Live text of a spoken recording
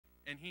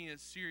and he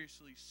is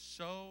seriously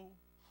so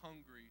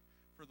hungry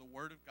for the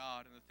Word of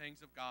God and the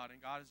things of God, and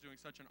God is doing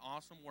such an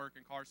awesome work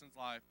in Carson's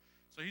life.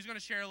 So he's going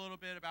to share a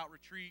little bit about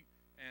retreat,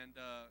 and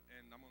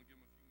I'm going to give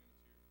him a few minutes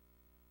here.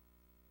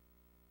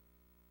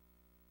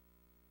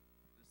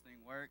 This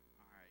thing work?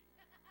 All right.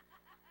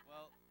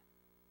 Well,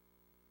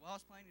 what I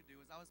was planning to do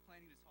is I was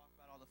planning to talk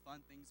about all the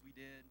fun things we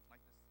did,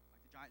 like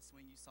the giant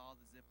swing you saw,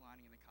 the zip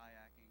lining, and the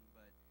kayaking.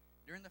 But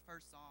during the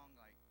first song,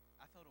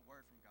 I felt a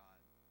word from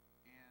God,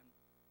 and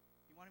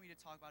He wanted me to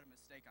talk about a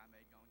mistake I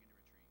made going into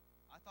retreat.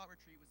 I thought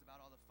retreat was about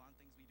all the fun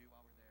things we do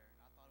while we're there, and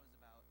I thought it was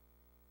about,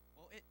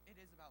 well, it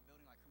is about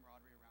building like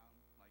camaraderie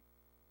around like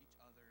each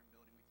other and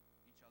building with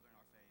each other in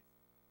our faith.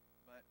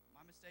 But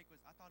my mistake was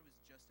I thought it was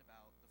just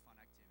about the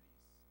fun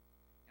activities,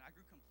 and I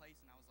grew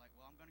complacent. I was like,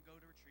 well, I'm going to go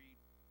to retreat,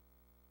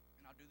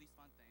 and I'll do these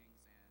fun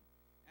things, and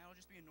it'll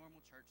just be a normal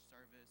church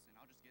service, and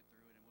I'll just get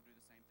through it, and we'll do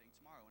the same thing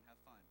tomorrow and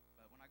have fun.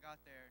 But when I got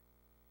there,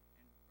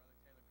 and Brother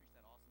Taylor preached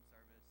that awesome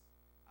service,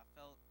 I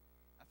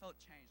felt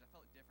changed. I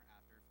felt different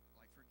after.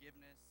 Like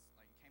forgiveness,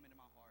 like it came into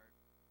my heart.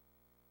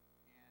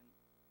 And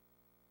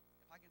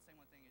if I can say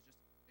one thing, is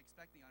just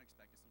expect the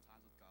unexpected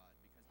sometimes with God,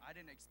 because I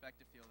didn't expect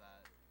to feel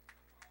that.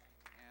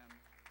 And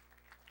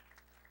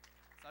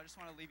so I just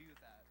want to leave you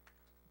with that.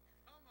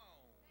 Come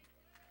on.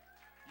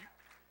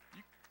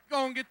 You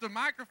go and get the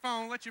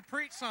microphone, let you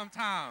preach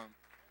sometime.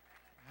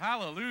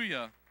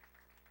 Hallelujah.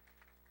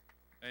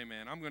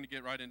 Amen. I'm going to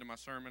get right into my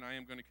sermon. I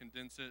am going to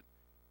condense it.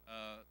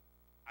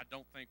 I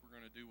don't think we're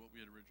going to do what we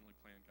had originally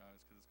planned,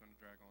 guys, because it's going to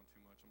drag on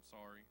too much. I'm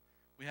sorry.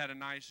 We had a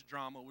nice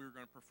drama we were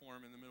going to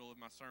perform in the middle of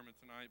my sermon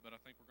tonight, but I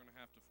think we're going to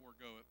have to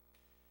forego it.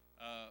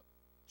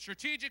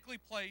 Strategically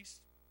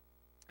placed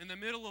in the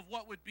middle of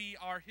what would be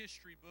our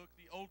history book,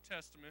 the Old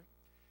Testament,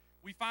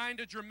 we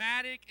find a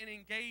dramatic and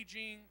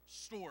engaging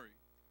story.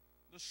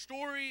 The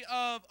story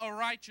of a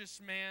righteous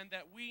man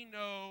that we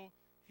know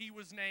he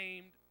was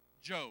named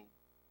Job.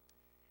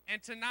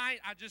 And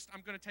tonight,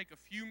 I'm going to take a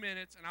few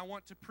minutes, and I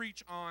want to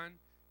preach on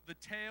the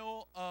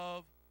tale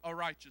of a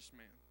righteous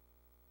man.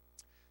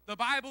 The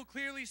Bible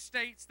clearly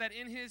states that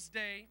in his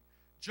day,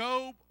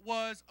 Job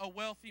was a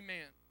wealthy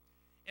man.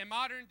 In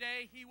modern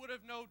day, he would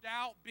have no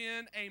doubt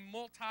been a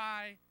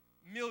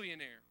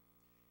multi-millionaire.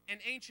 In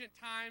ancient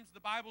times, the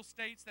Bible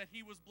states that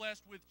he was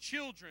blessed with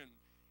children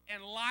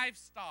and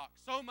livestock,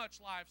 so much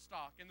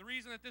livestock. And the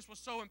reason that this was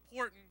so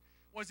important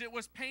was it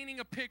was painting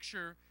a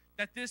picture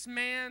that this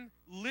man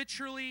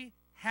literally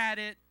had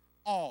it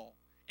all.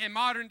 In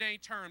modern day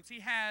terms, he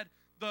had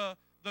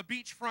the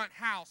beachfront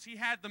house, he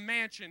had the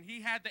mansion,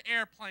 he had the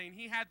airplane,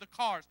 he had the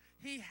cars,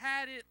 he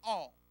had it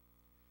all.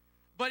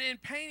 But in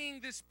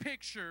painting this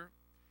picture,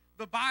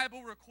 the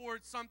Bible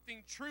records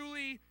something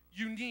truly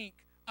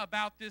unique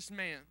about this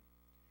man.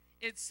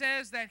 It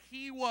says that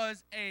he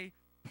was a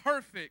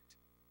perfect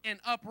and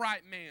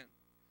upright man,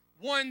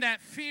 one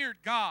that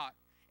feared God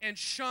and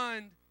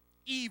shunned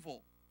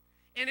evil.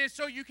 And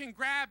so you can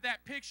grab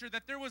that picture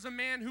that there was a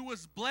man who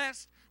was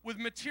blessed with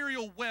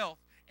material wealth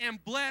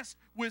and blessed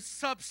with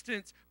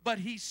substance, but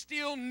he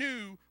still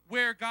knew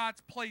where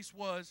God's place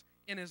was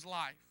in his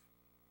life.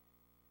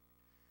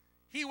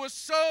 He was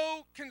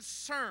so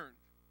concerned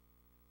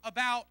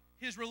about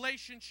his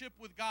relationship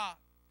with God.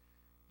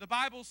 The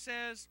Bible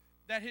says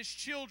that his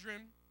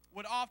children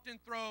would often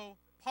throw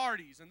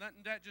parties, and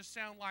that just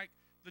sound like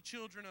the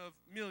children of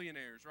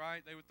millionaires,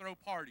 right? They would throw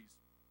parties.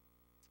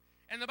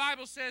 And the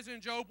Bible says in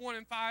Job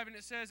 1:5, and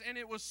it says, "And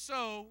it was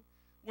so,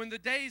 when the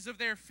days of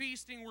their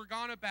feasting were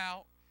gone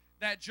about,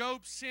 that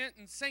Job sent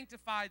and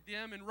sanctified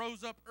them, and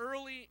rose up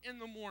early in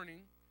the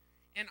morning,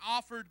 and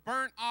offered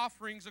burnt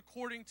offerings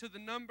according to the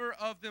number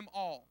of them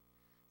all.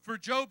 For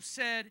Job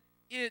said,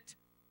 it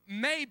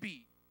may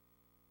be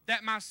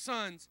that my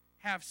sons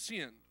have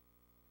sinned.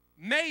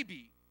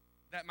 Maybe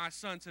that my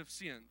sons have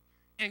sinned,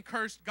 and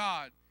cursed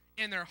God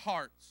in their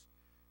hearts."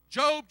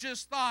 Job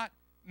just thought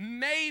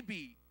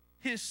maybe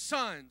his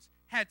sons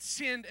had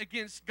sinned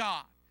against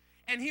God.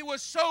 And he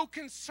was so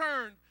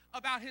concerned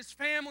about his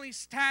family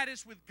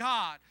status with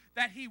God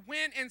that he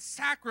went and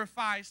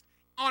sacrificed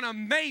on a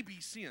maybe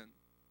sin.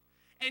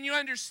 And you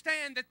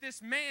understand that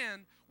this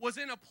man was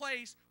in a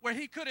place where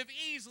he could have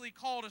easily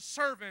called a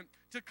servant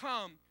to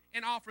come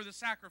and offer the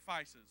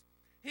sacrifices.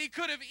 He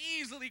could have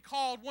easily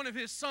called one of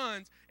his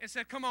sons and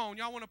said, "Come on,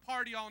 y'all want to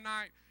party all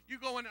night? You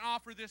go in and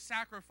offer this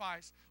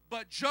sacrifice."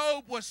 But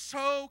Job was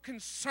so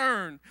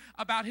concerned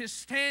about his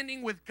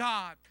standing with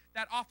God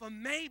that off a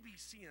maybe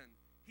sin,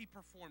 he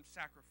performed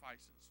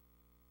sacrifices.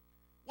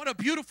 What a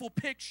beautiful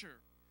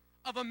picture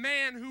of a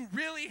man who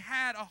really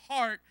had a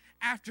heart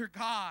after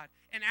God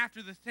and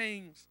after the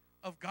things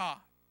of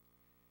God.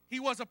 He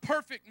was a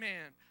perfect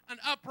man, an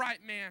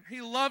upright man.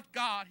 He loved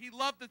God. He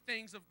loved the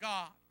things of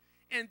God.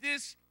 And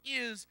this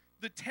is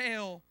the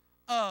tale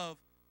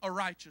of a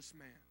righteous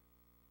man.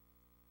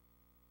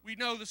 We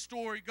know the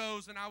story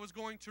goes, and I was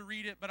going to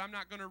read it, but I'm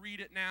not going to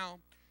read it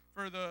now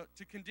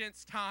to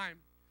condense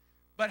time.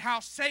 But how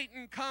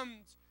Satan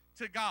comes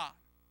to God.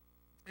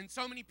 And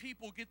so many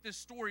people get this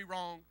story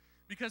wrong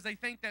because they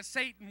think that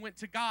Satan went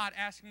to God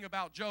asking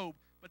about Job,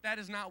 but that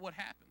is not what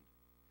happened.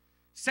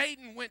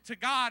 Satan went to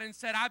God and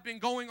said, I've been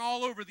going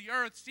all over the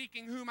earth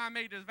seeking whom I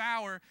may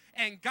devour.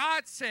 And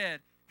God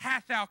said,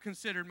 hath thou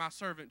considered my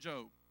servant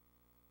Job?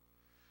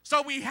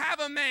 So we have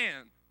a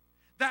man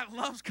that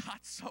loves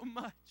God so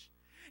much.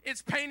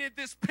 It's painted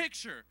this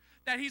picture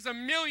that he's a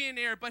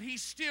millionaire, but he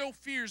still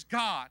fears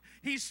God.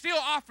 He still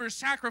offers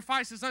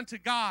sacrifices unto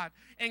God.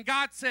 And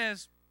God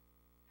says,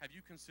 have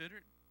you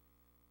considered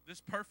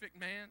this perfect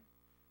man?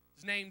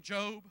 His name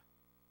Job.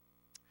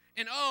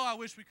 And oh, I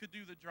wish we could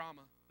do the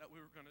drama that we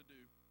were going to do.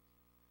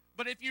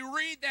 But if you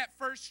read that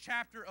first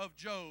chapter of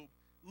Job,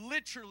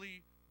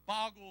 literally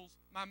boggles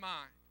my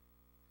mind.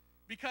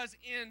 Because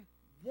in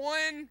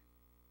one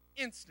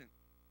instant,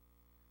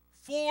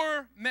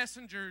 4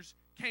 messengers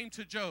came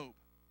to Job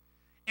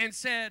and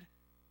said,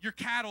 your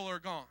cattle are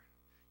gone,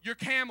 your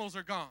camels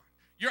are gone,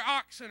 your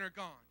oxen are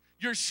gone,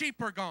 your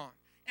sheep are gone.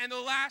 And the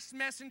last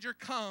messenger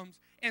comes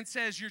and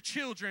says, your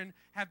children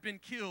have been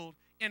killed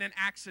in an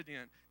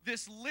accident.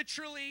 This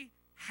literally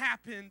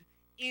happened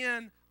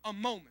in a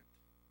moment.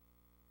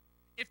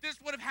 If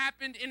this would have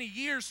happened in a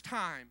year's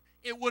time,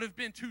 it would have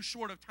been too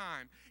short of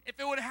time. If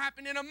it would have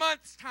happened in a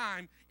month's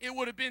time, it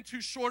would have been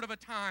too short of a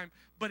time.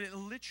 But it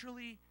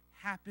literally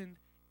happened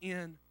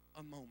in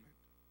a moment.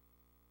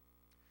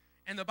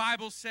 And the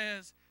Bible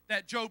says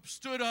that Job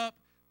stood up,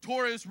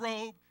 tore his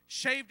robe,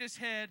 shaved his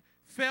head,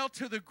 fell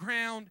to the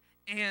ground,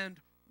 and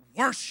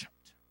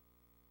worshiped.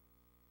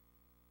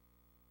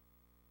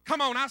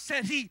 Come on, I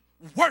said he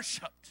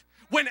worshiped.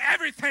 When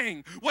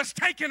everything was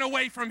taken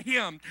away from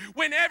him,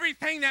 when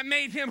everything that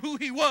made him who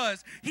he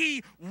was,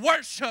 he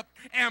worshiped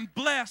and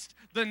blessed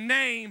the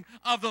name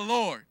of the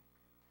Lord.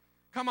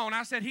 Come on,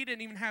 I said he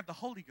didn't even have the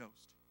Holy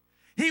Ghost.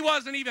 He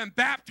wasn't even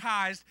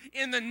baptized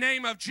in the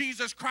name of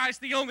Jesus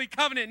Christ, the only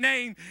covenant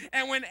name.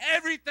 And when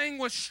everything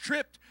was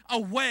stripped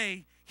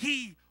away,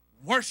 he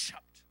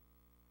worshiped.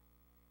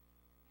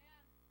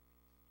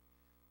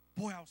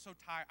 Boy, I was so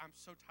tired. I'm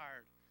so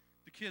tired.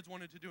 The kids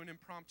wanted to do an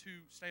impromptu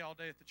stay all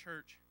day at the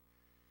church.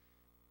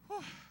 Whew.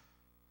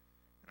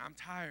 And I'm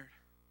tired.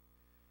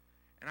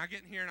 And I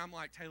get in here and I'm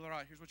like, Taylor, all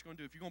right, here's what you're going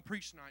to do. If you're going to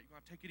preach tonight, you're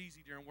going to take it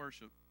easy during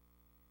worship.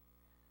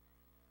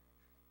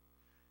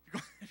 If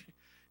you're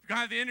going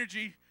to have the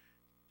energy,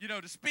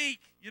 to speak,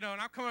 and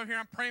I'm coming up here,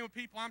 I'm praying with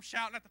people, I'm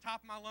shouting at the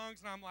top of my lungs,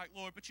 and I'm like,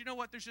 Lord, but you know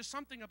what? There's just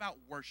something about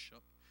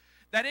worship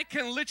that it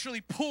can literally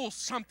pull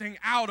something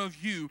out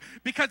of you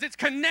because it's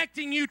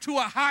connecting you to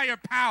a higher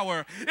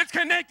power. It's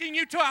connecting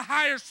you to a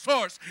higher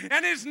source,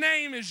 and his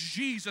name is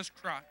Jesus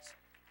Christ.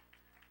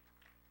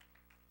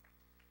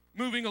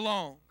 Moving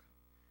along,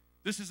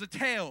 this is a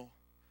tale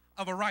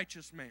of a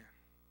righteous man.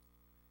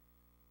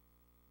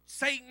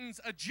 Satan's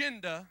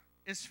agenda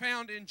is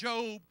found in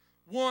Job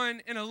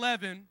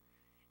 1:11,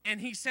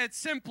 and he said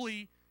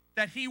simply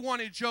that he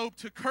wanted Job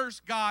to curse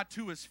God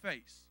to his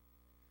face.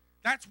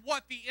 That's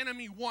what the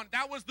enemy wanted.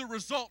 That was the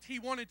result he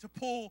wanted to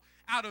pull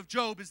out of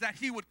Job, is that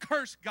he would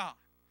curse God.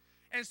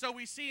 And so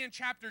we see in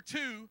chapter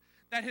 2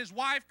 that his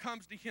wife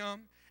comes to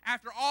him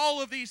after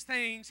all of these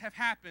things have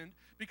happened,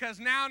 because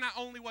now not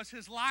only was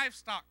his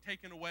livestock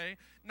taken away,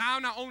 now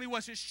not only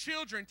was his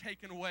children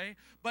taken away,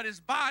 but his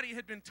body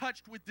had been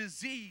touched with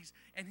disease,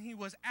 and he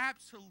was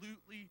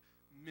absolutely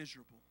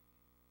miserable.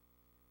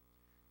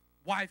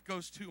 Wife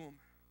goes to him,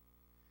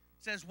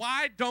 says,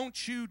 why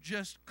don't you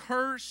just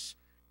curse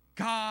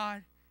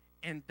God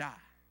and die?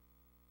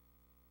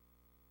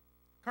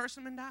 Curse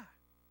him and die.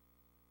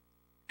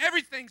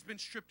 Everything's been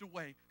stripped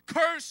away.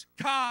 Curse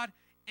God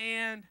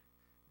and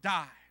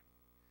die.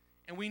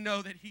 And we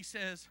know that he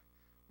says,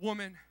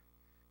 woman,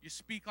 you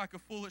speak like a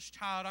foolish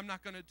child. I'm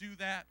not going to do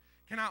that.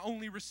 Can I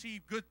only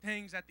receive good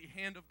things at the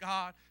hand of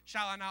God?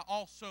 Shall I not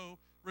also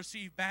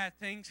receive bad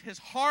things? His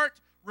heart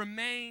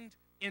remained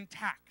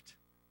intact.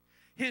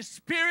 His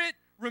spirit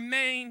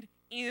remained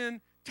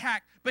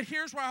intact. But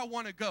here's where I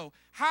want to go.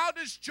 How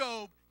does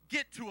Job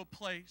get to a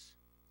place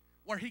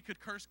where he could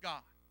curse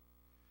God?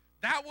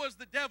 That was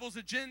the devil's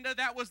agenda.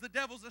 That was the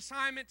devil's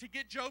assignment, to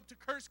get Job to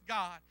curse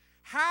God.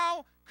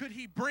 How could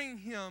he bring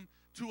him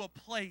to a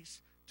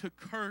place to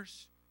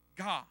curse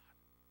God?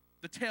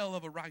 The tale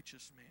of a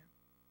righteous man.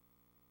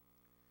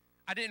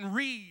 I didn't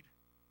read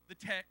the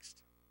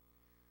text,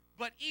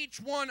 but each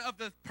one of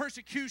the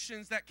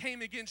persecutions that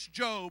came against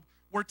Job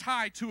were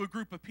tied to a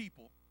group of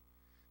people.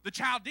 The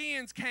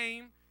Chaldeans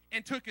came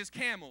and took his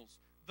camels.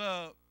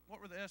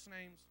 What were the S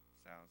names?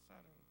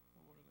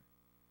 What were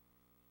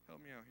they?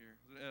 Help me out here.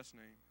 The S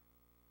name.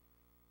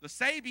 The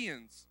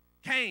Sabians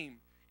came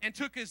and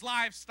took his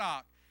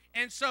livestock.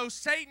 And so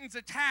Satan's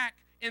attack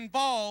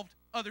involved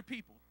other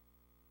people.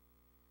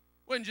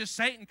 It wasn't just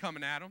Satan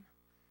coming at him.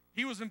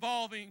 He was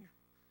involving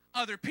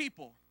other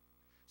people.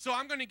 So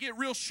I'm going to get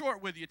real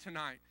short with you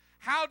tonight.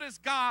 How does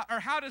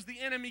the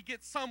enemy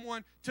get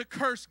someone to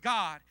curse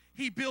God?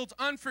 He builds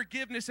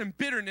unforgiveness and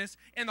bitterness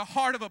in the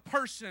heart of a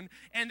person,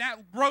 and that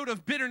road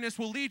of bitterness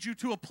will lead you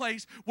to a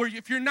place where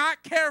if you're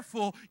not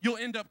careful, you'll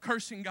end up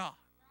cursing God.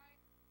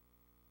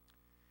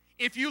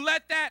 If you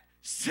let that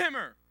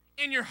simmer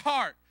in your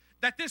heart,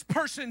 that this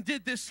person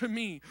did this to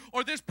me,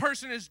 or this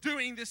person is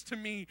doing this to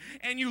me,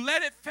 and you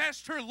let it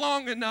fester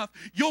long enough,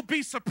 you'll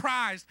be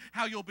surprised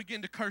how you'll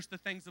begin to curse the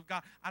things of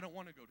God. I don't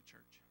want to go to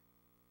church.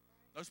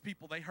 Those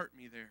people, they hurt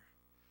me there.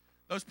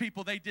 Those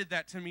people, they did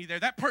that to me there.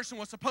 That person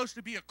was supposed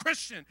to be a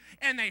Christian,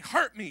 and they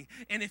hurt me.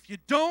 And if you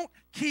don't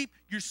keep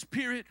your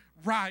spirit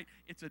right,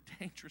 it's a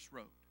dangerous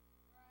road.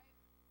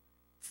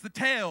 It's the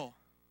tale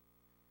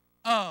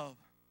of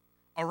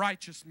a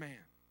righteous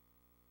man.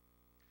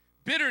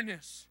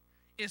 Bitterness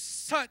is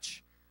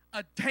such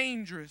a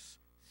dangerous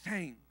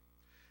thing.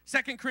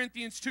 2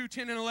 Corinthians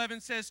 2:10 and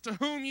 11 says, "To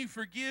whom you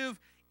forgive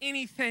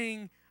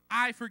anything,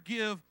 I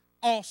forgive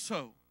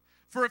also.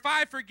 For if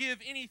I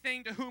forgive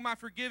anything to whom I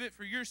forgive it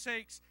for your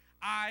sakes,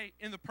 I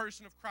in the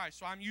person of Christ."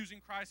 So I'm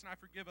using Christ and I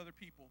forgive other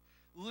people.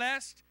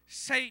 "Lest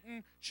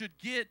Satan should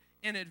get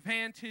an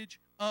advantage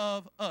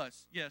of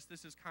us." Yes,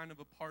 this is kind of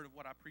a part of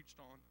what I preached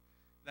on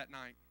that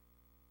night.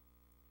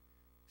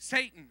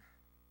 Satan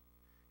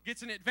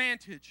gets an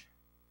advantage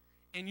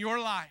in your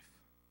life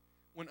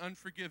when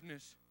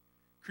unforgiveness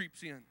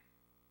creeps in.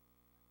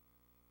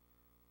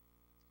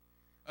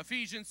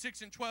 Ephesians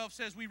 6 and 12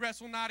 says, "We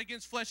wrestle not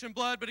against flesh and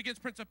blood, but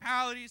against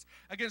principalities,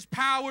 against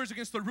powers,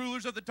 against the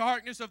rulers of the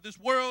darkness of this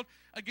world,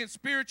 against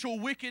spiritual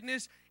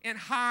wickedness in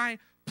high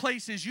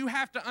places." You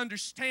have to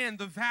understand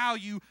the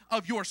value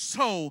of your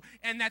soul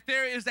and that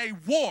there is a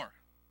war.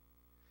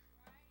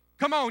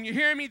 Come on, you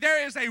hear me?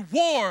 There is a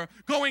war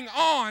going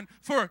on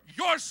for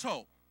your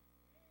soul.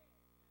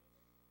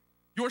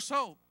 Your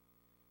soul.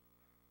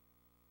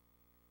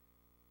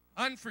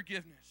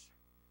 Unforgiveness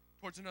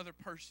towards another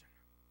person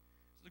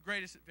is the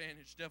greatest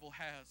advantage the devil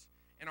has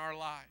in our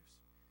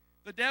lives.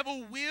 The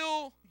devil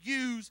will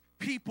use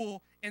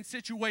people and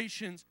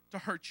situations to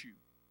hurt you.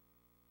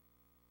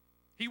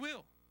 He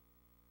will.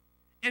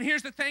 And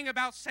here's the thing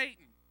about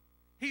Satan.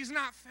 He's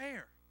not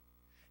fair.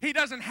 He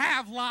doesn't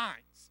have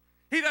lines.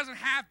 He doesn't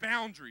have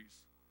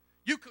boundaries.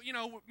 You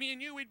know, me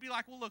and you, we'd be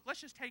like, well, look,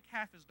 let's just take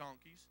half his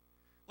donkeys.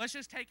 Let's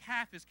just take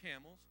half his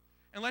camels,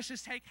 and let's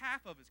just take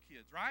half of his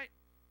kids, right?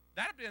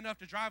 That'd be enough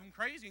to drive him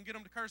crazy and get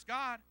him to curse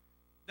God.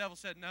 The devil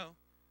said, no,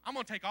 I'm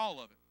going to take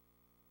all of it.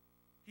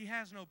 He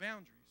has no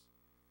boundaries.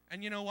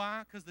 And you know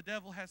why? Because the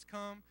devil has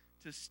come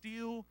to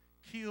steal,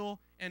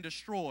 kill, and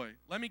destroy.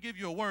 Let me give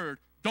you a word.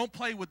 Don't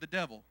play with the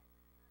devil.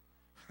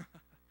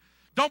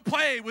 Don't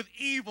play with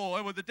evil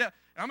or with the devil.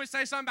 I'm going to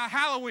say something about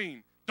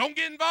Halloween. Don't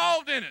get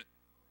involved in it.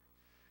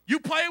 You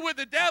play with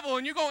the devil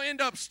and you're going to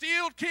end up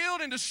stealed,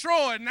 killed, and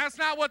destroyed. And that's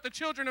not what the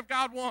children of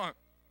God want.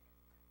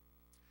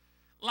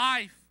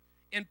 Life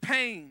and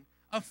pain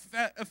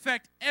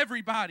affect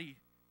everybody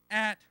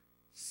at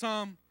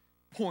some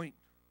point.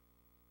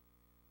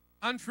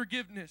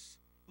 Unforgiveness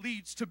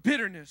leads to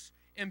bitterness,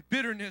 and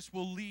bitterness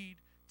will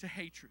lead to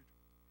hatred.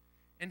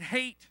 And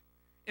hate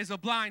is a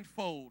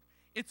blindfold.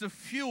 It's a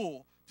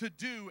fuel to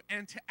do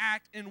and to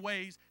act in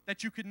ways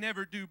that you could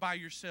never do by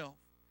yourself.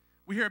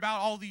 We hear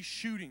about all these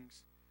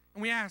shootings,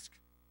 and we ask,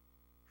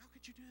 how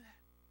could you do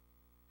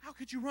that? How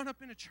could you run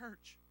up in a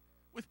church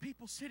with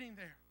people sitting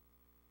there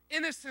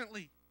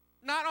innocently,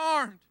 not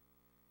armed,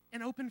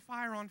 and open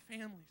fire on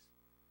families,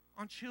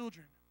 on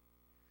children?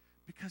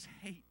 Because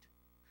hate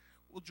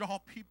will draw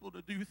people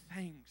to do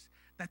things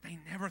that they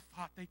never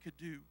thought they could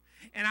do.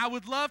 And I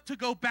would love to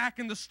go back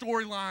in the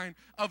storyline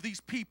of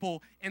these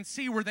people and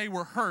see where they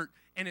were hurt,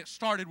 and it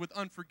started with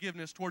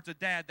unforgiveness towards a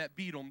dad that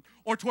beat them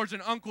or towards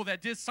an uncle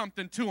that did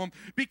something to them,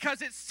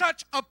 because it's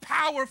such a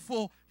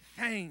powerful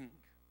thing.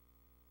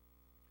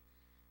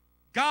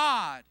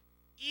 God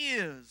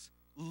is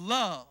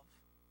love.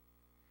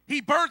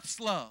 He births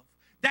love.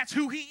 That's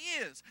who he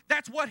is.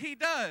 That's what he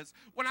does.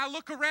 When I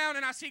look around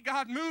and I see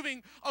God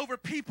moving over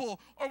people,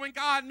 or when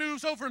God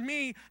moves over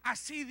me, I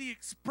see the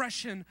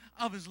expression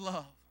of his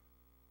love.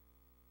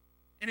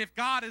 And if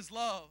God is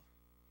love,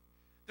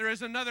 there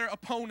is another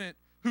opponent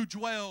who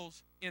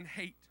dwells in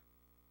hate.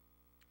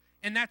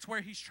 And that's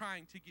where he's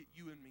trying to get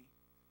you and me,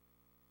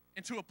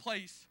 into a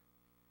place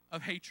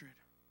of hatred.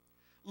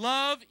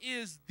 Love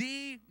is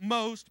the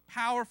most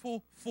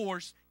powerful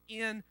force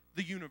in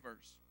the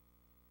universe.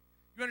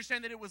 You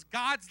understand that it was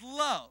God's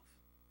love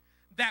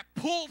that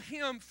pulled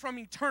him from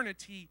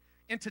eternity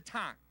into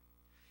time.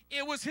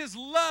 It was his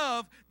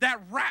love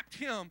that wrapped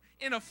him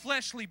in a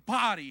fleshly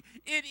body.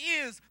 It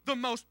is the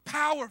most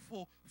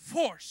powerful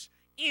force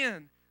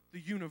in the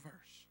universe.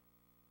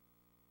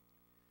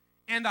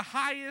 And the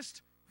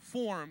highest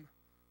form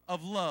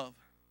of love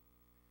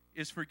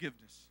is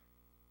forgiveness.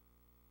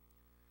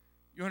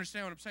 You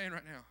understand what I'm saying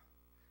right now?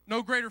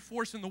 No greater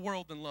force in the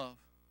world than love.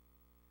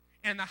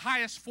 And the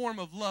highest form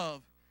of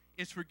love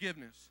is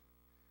forgiveness.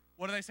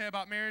 What do they say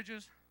about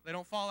marriages? They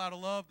don't fall out of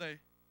love, they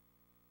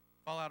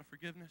fall out of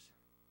forgiveness.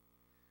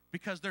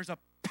 Because there's a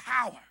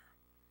power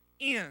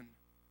in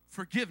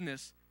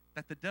forgiveness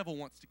that the devil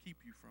wants to keep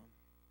you from.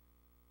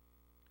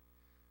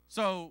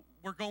 So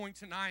we're going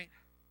tonight.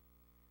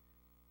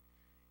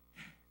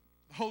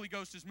 The Holy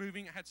Ghost is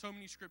moving. I had so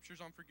many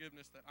scriptures on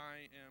forgiveness that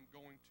I am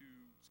going to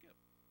skip.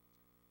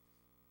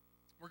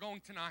 We're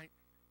going tonight.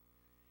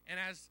 And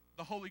as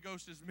the Holy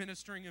Ghost is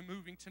ministering and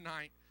moving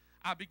tonight,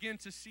 I begin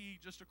to see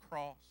just a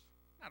cross.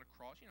 Not a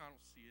cross, I don't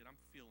see it. I'm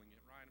feeling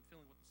it, right? I'm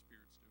feeling what the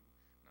Spirit's doing.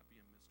 I'm not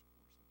being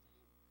mystical or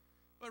something.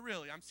 But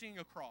really, I'm seeing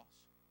a cross.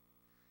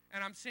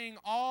 And I'm seeing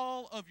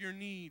all of your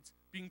needs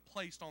being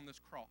placed on this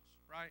cross,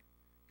 right?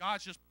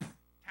 God's just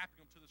tapping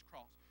them to this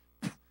cross,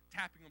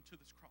 tapping them to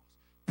this cross,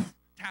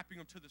 tapping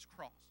them to this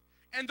cross.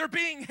 And they're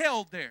being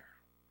held there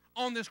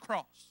on this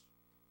cross.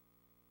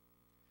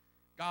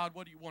 God,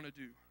 what do you want to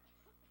do?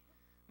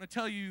 I'm going to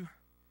tell you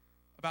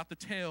about the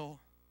tale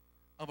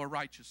of a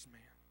righteous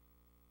man.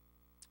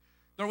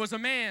 There was a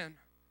man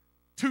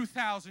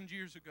 2,000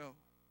 years ago.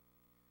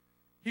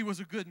 He was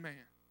a good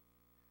man.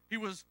 He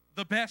was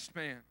the best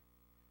man.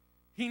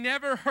 He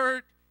never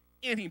hurt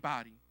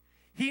anybody.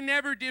 He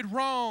never did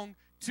wrong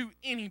to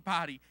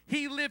anybody.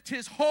 He lived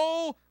his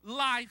whole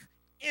life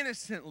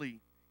innocently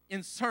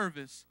in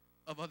service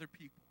of other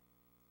people.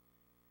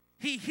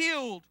 He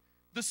healed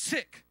the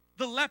sick,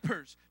 the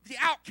lepers, the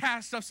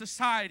outcasts of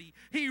society.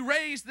 He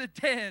raised the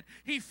dead.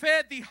 He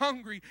fed the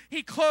hungry.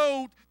 He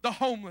clothed the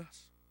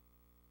homeless.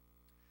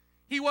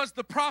 He was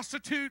the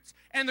prostitutes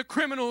and the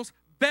criminals'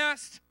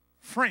 best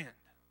friend.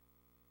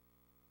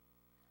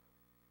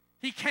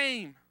 He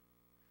came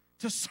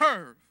to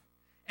serve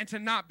and to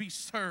not be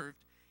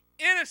served.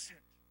 Innocent.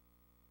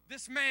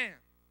 This man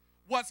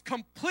was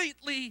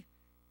completely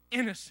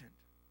innocent.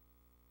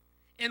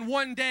 And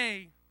one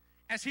day,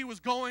 as he was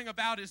going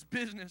about his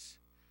business,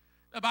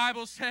 the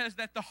Bible says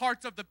that the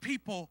hearts of the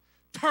people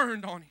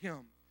turned on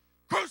him.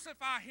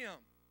 Crucify him.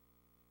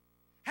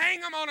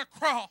 Hang him on a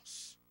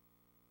cross.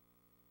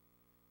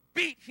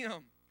 Beat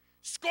him.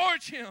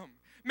 Scourge him.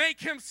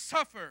 Make him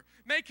suffer.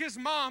 Make his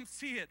mom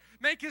see it.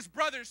 Make his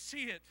brothers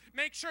see it.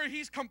 Make sure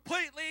he's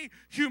completely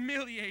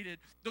humiliated.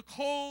 The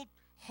cold,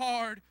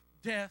 hard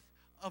death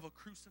of a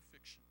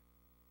crucifixion.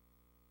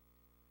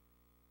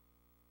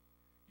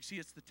 You see,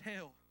 it's the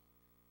tale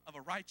of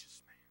a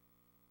righteous man.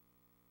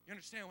 You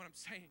understand what I'm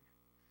saying?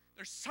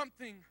 There's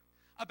something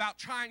about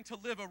trying to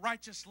live a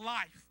righteous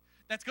life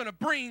that's going to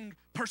bring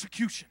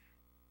persecution.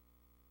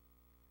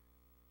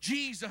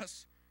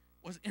 Jesus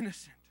was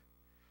innocent.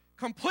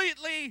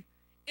 Completely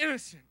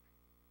innocent.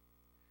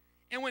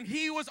 And when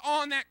he was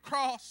on that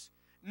cross,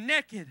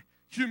 naked,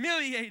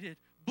 humiliated,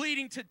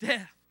 bleeding to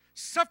death,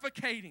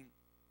 suffocating,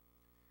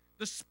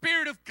 the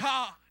Spirit of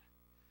God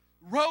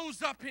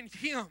rose up in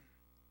him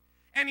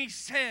and he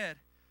said,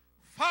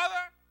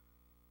 Father,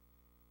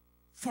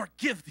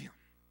 forgive them.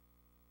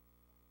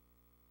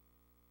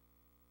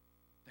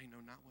 They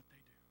know not what they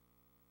do.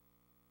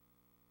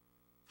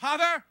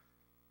 Father,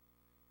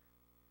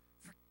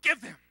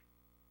 forgive them.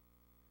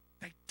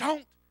 They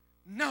don't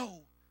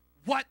know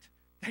what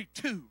they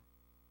do.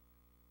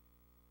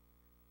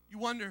 You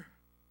wonder,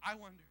 I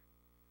wonder,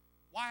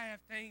 why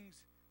have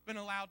things been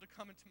allowed to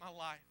come into my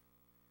life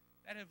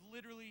that have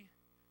literally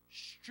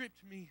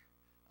stripped me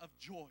of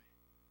joy?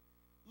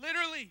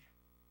 Literally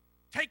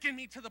taken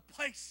me to the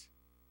place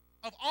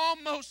of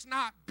almost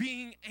not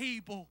being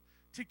able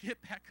to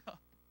get back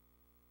up.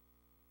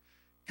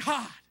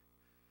 God,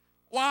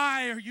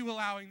 why are you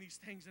allowing these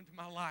things into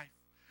my life?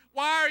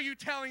 Why are you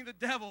telling the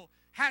devil,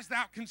 hast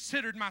thou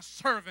considered my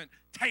servant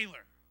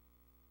Taylor?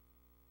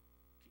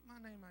 Keep my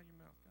name out of your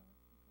mouth, God.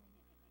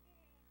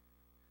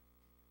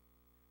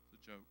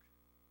 It's a joke.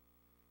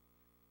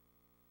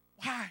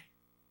 Why?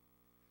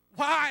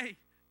 Why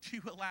do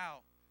you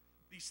allow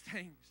these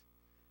things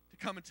to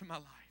come into my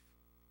life?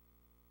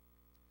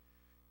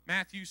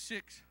 Matthew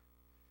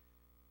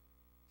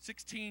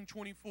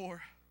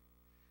 16:24.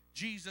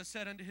 Jesus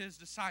said unto his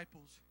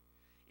disciples,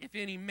 if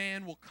any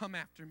man will come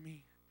after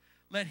me,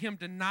 let him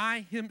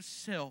deny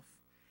himself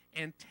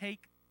and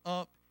take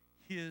up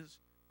his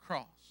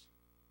cross.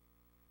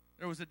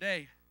 There was a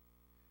day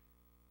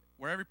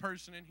where every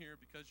person in here,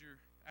 because you're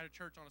at a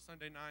church on a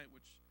Sunday night,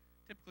 which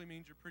typically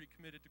means you're pretty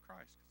committed to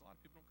Christ, because a lot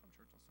of people don't come to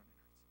church on Sunday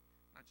nights,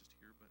 not just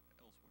here, but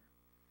elsewhere.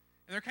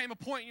 And there came a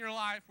point in your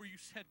life where you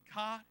said,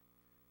 God,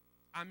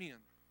 I'm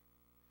in.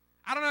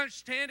 I don't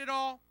understand it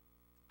all.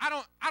 I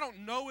don't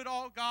know it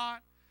all, God.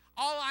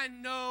 All I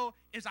know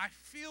is I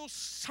feel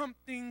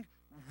something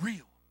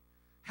real.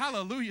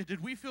 Hallelujah.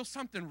 Did we feel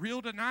something real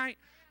tonight?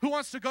 Who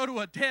wants to go to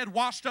a dead,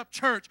 washed up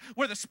church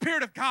where the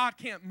Spirit of God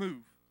can't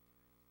move?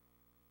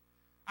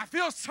 I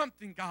feel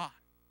something, God.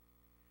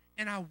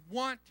 And I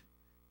want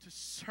to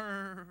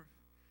serve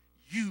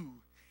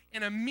you.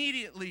 And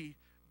immediately,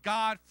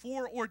 God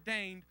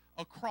foreordained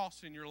a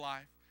cross in your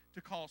life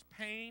to cause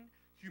pain,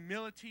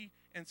 humility,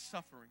 and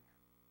suffering.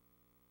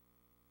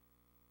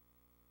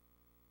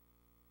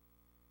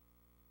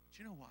 But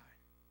you know why?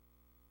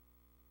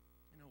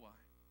 You know why?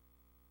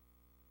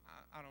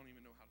 I don't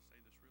even know how to say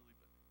this really,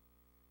 but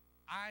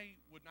I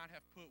would not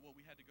have put what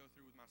we had to go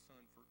through with my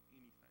son for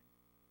anything.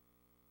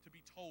 To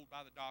be told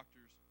by the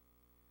doctors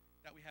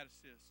that we had a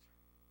cyst.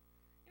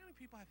 You know how many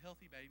people have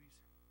healthy babies?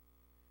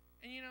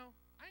 And you know,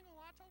 I ain't gonna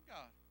lie, I told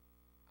God.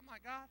 I'm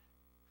like, God,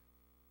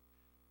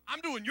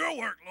 I'm doing your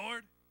work,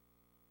 Lord.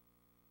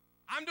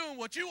 I'm doing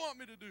what you want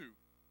me to do.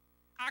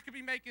 I could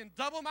be making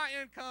double my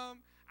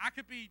income. I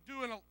could be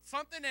doing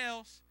something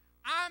else.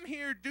 I'm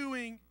here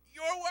doing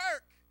your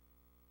work.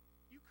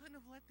 You couldn't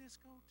have let this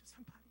go to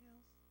somebody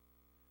else.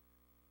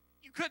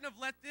 You couldn't have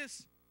let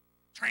this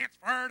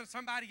transfer to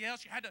somebody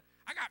else. You had to.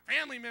 I got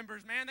family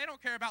members, man. They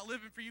don't care about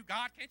living for you,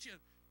 God. Can't you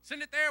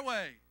send it their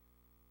way?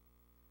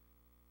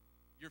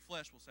 Your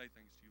flesh will say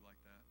things to you like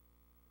that.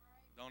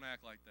 Right. Don't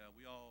act like that.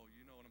 We all,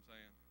 you know what I'm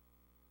saying.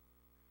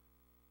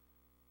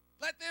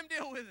 Let them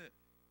deal with it.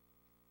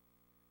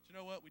 But you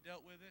know what? We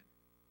dealt with it,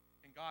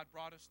 and God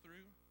brought us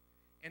through,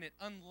 and it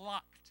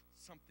unlocked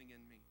something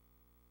in me.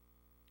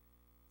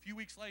 A few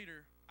weeks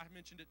later, I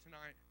mentioned it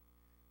tonight,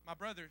 my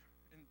brother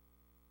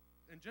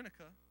and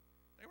Jenica,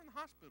 they were in the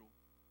hospital,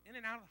 in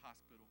and out of the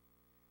hospital.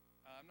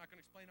 I'm not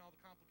going to explain all the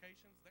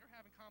complications. They were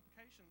having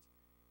complications,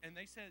 and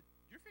they said,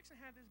 you're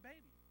fixing to have this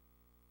baby.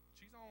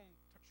 She's on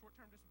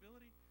short-term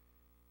disability.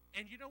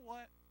 And you know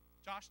what?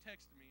 Josh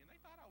texted me, and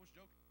they thought I was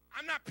joking.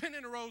 I'm not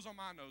pinning a rose on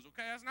my nose,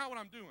 okay? That's not what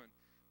I'm doing.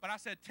 But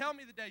I said, tell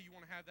me the day you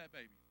want to have that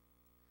baby.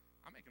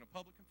 I'm making a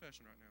public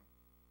confession right now.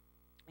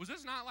 Was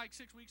this not like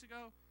 6 weeks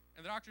ago,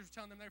 and the doctors were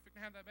telling them they were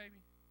fixing to have that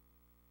baby?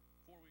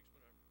 4 weeks,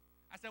 whatever.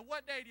 I said,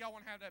 what day do y'all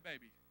want to have that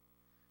baby?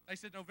 They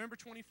said, November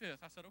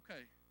 25th. I said,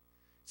 okay.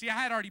 See, I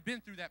had already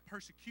been through that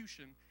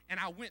persecution, and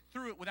I went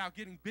through it without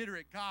getting bitter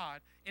at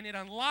God, and it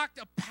unlocked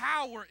a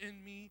power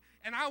in me,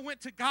 and I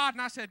went to God,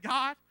 and I said,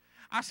 God,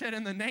 I said,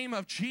 in the name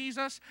of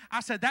Jesus,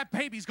 I said, that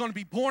baby's going to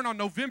be born on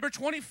November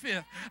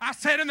 25th. I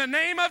said, in the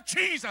name of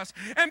Jesus.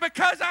 And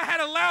because I had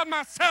allowed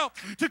myself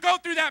to go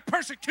through that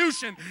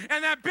persecution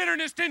and that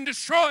bitterness didn't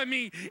destroy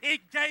me,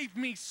 it gave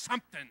me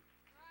something.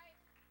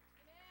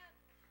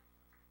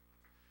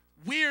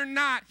 We're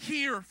not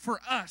here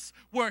for us.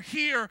 We're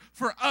here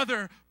for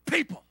other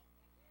people.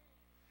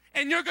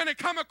 And you're going to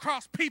come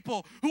across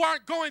people who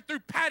aren't going through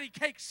patty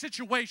cake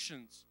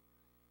situations.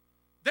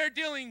 They're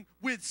dealing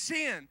with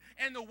sin,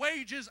 and the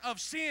wages of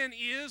sin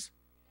is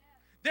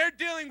they're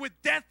dealing with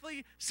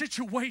deathly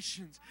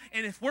situations.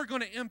 And if we're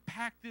going to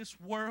impact this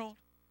world,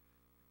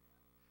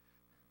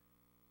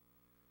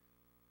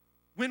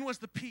 when was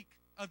the peak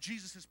of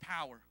Jesus'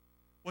 power?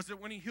 Was it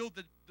when he healed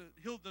the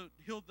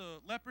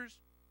lepers?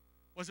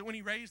 Was it when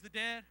he raised the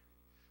dead?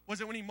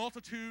 Was it when he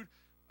multiplied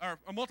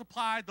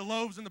the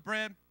loaves and the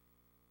bread?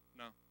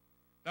 No,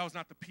 that was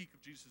not the peak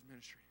of Jesus'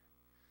 ministry.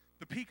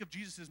 The peak of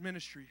Jesus'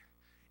 ministry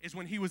is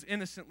when he was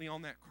innocently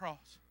on that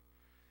cross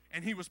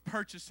and he was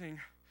purchasing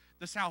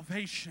the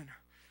salvation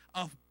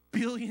of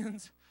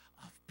billions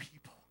of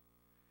people.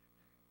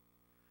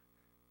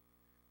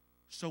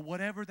 So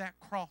whatever that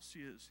cross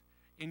is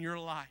in your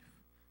life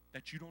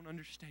that you don't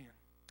understand,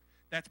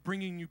 that's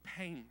bringing you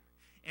pain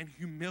and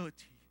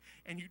humility,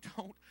 and you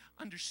don't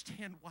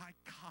understand why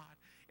God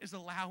is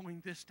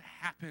allowing this to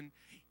happen,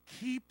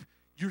 keep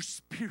your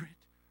spirit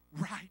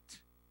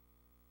right.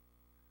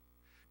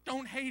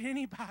 Don't hate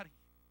anybody.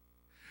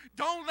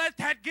 Don't let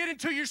that get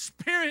into your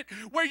spirit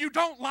where you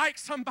don't like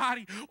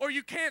somebody or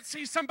you can't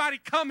see somebody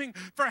coming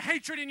for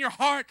hatred in your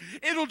heart.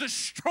 It'll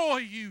destroy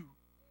you.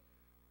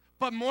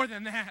 But more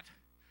than that,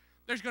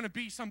 there's going to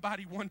be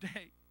somebody one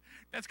day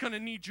that's going to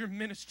need your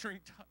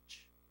ministering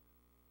touch.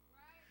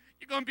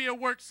 You're going to be at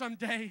work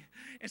someday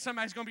and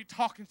somebody's going to be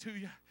talking to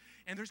you.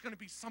 And there's going to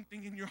be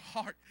something in your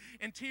heart,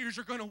 and tears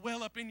are going to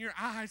well up in your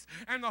eyes,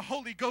 and the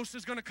Holy Ghost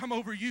is going to come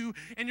over you,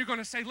 and you're going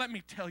to say, let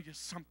me tell you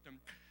something.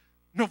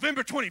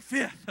 November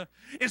 25th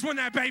is when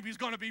that baby's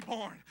going to be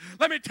born.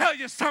 Let me tell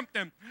you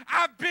something.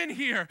 I've been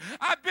here.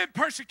 I've been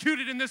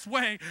persecuted in this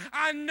way.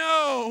 I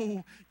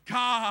know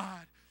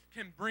God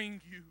can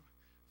bring you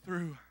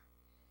through.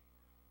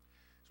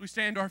 As we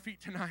stand to our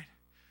feet tonight,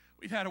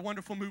 we've had a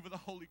wonderful move of the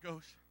Holy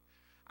Ghost.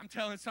 I'm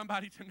telling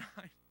somebody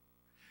tonight,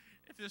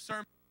 if this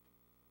sermon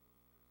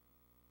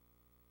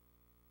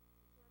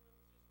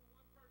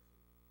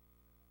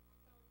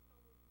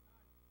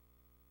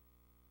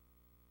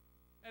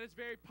that it's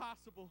very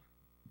possible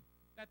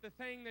that the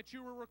thing that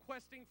you were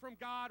requesting from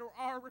God or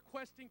are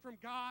requesting from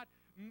God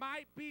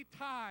might be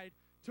tied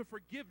to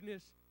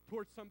forgiveness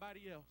towards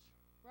somebody else.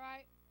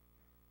 Right.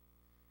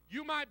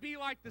 You might be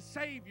like the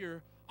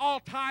Savior, all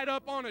tied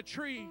up on a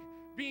tree,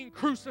 being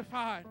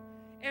crucified,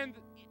 and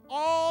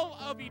all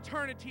of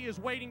eternity is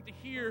waiting to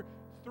hear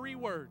 3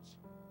 words.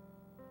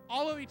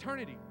 All of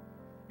eternity.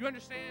 You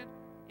understand?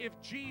 If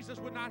Jesus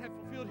would not have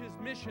fulfilled his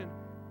mission,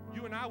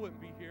 you and I wouldn't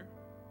be here.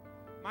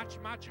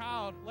 My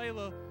child,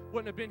 Layla,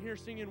 wouldn't have been here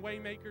singing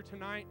Waymaker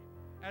tonight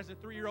as a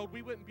 3-year-old.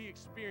 We wouldn't be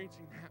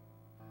experiencing that.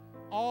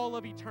 All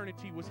of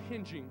eternity was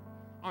hinging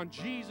on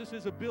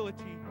Jesus'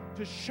 ability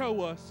to show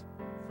us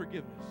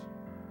forgiveness.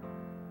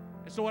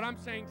 And so what I'm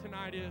saying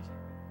tonight is,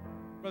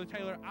 Brother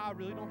Taylor, I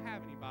really don't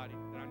have anybody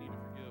that I need to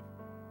forgive.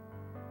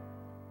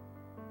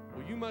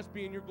 Well, you must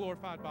be in your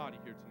glorified body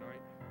here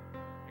tonight.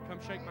 And come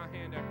shake my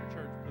hand after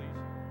church, please,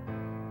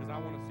 because I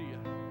want to see you.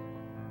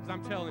 Because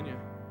I'm telling you,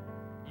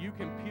 you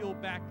can peel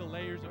back the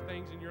layers of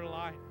things in your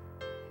life.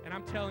 And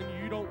I'm telling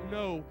you, you don't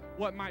know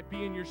what might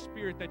be in your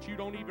spirit that you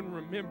don't even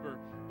remember.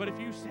 But if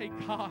you say,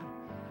 God,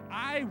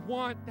 I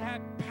want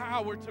that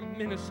power to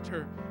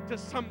minister to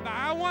somebody.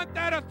 I want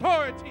that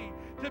authority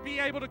to be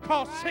able to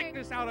call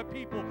sickness out of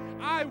people.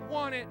 I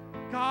want it.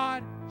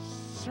 God,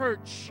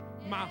 search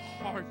my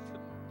heart.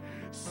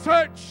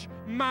 Search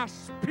my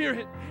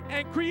spirit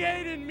and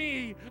create in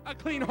me a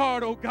clean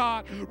heart, oh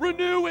God.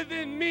 Renew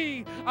within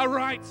me a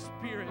right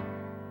spirit.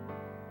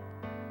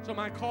 So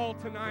my call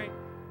tonight,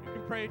 you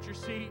can pray at your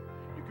seat.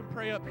 You can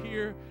pray up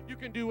here. You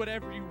can do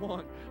whatever you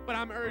want. But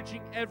I'm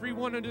urging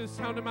everyone under the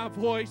sound of my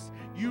voice,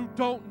 you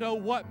don't know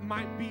what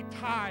might be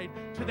tied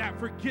to that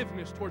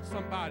forgiveness towards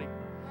somebody.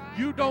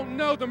 You don't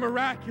know the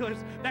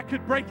miraculous that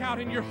could break out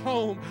in your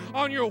home,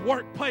 on your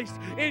workplace,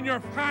 in your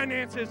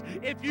finances,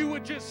 if you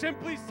would just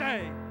simply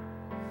say,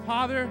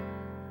 Father,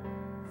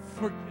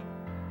 forgive me.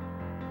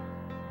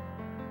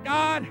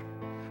 God,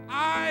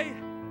 I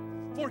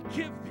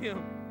forgive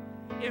him.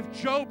 If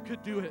Job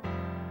could do it,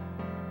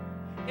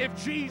 if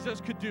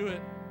Jesus could do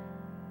it,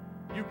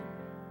 you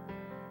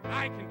can.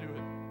 I can do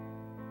it.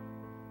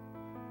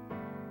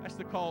 That's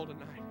the call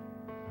tonight.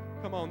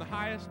 Come on, the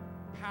highest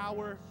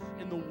power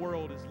in the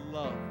world is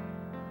love.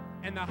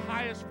 And the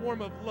highest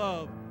form of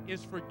love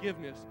is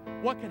forgiveness.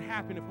 What could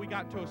happen if we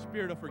got into a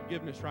spirit of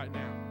forgiveness right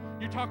now?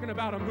 You're talking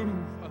about a move.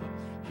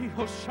 You're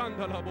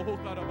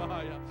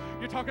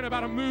talking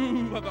about a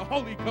move of the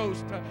Holy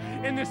Ghost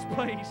in this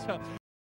place.